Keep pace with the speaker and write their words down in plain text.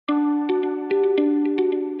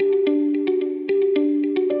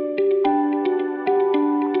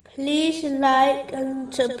like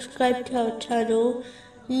and subscribe to our channel.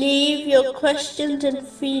 Leave your questions and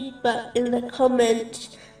feedback in the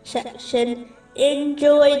comments section.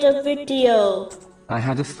 Enjoy the video. I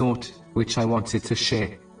had a thought, which I wanted to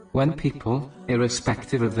share. When people,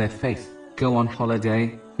 irrespective of their faith, go on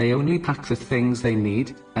holiday, they only pack the things they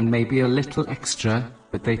need, and maybe a little extra,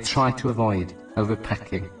 but they try to avoid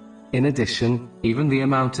overpacking. In addition, even the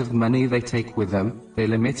amount of money they take with them, they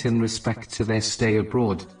limit in respect to their stay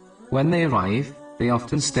abroad. When they arrive, they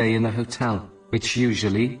often stay in a hotel, which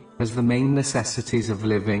usually has the main necessities of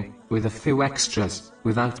living, with a few extras,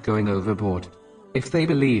 without going overboard. If they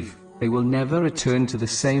believe they will never return to the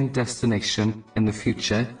same destination in the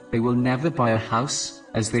future, they will never buy a house,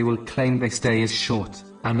 as they will claim their stay is short,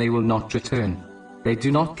 and they will not return. They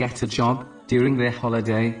do not get a job during their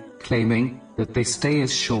holiday, claiming that their stay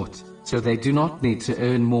is short, so they do not need to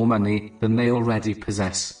earn more money than they already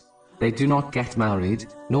possess. They do not get married,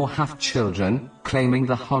 nor have children, claiming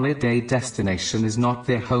the holiday destination is not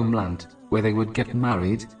their homeland, where they would get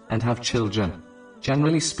married and have children.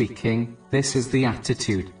 Generally speaking, this is the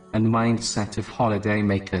attitude and mindset of holiday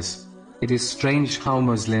makers. It is strange how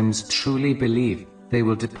Muslims truly believe they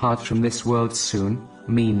will depart from this world soon,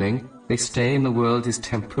 meaning their stay in the world is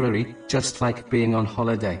temporary, just like being on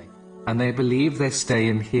holiday. And they believe their stay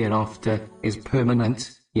in hereafter is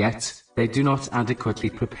permanent, yet they do not adequately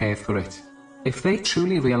prepare for it. If they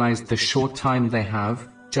truly realized the short time they have,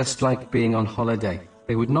 just like being on holiday,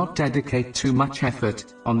 they would not dedicate too much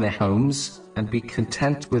effort on their homes, and be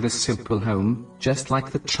content with a simple home, just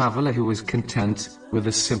like the traveler who was content with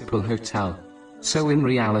a simple hotel. So in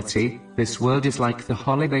reality, this world is like the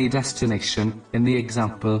holiday destination in the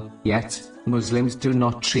example, yet Muslims do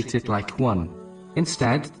not treat it like one.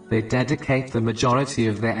 Instead, they dedicate the majority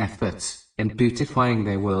of their efforts in beautifying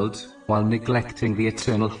their world, while neglecting the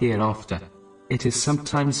eternal hereafter. It is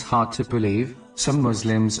sometimes hard to believe, some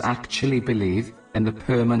Muslims actually believe in the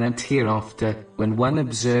permanent hereafter, when one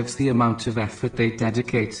observes the amount of effort they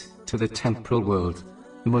dedicate to the temporal world.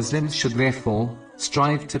 Muslims should therefore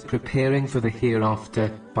strive to preparing for the hereafter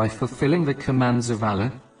by fulfilling the commands of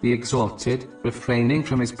Allah, the Exalted, refraining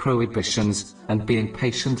from His prohibitions, and being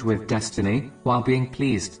patient with destiny, while being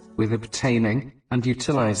pleased with obtaining and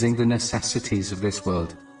utilizing the necessities of this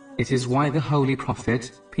world. It is why the Holy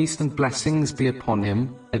Prophet, peace and blessings be upon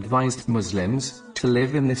him, advised Muslims to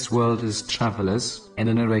live in this world as travelers, in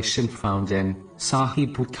a narration found in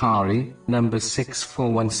Sahih Bukhari, number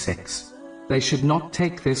 6416. They should not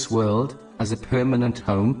take this world as a permanent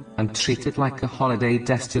home, and treat it like a holiday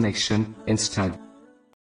destination instead.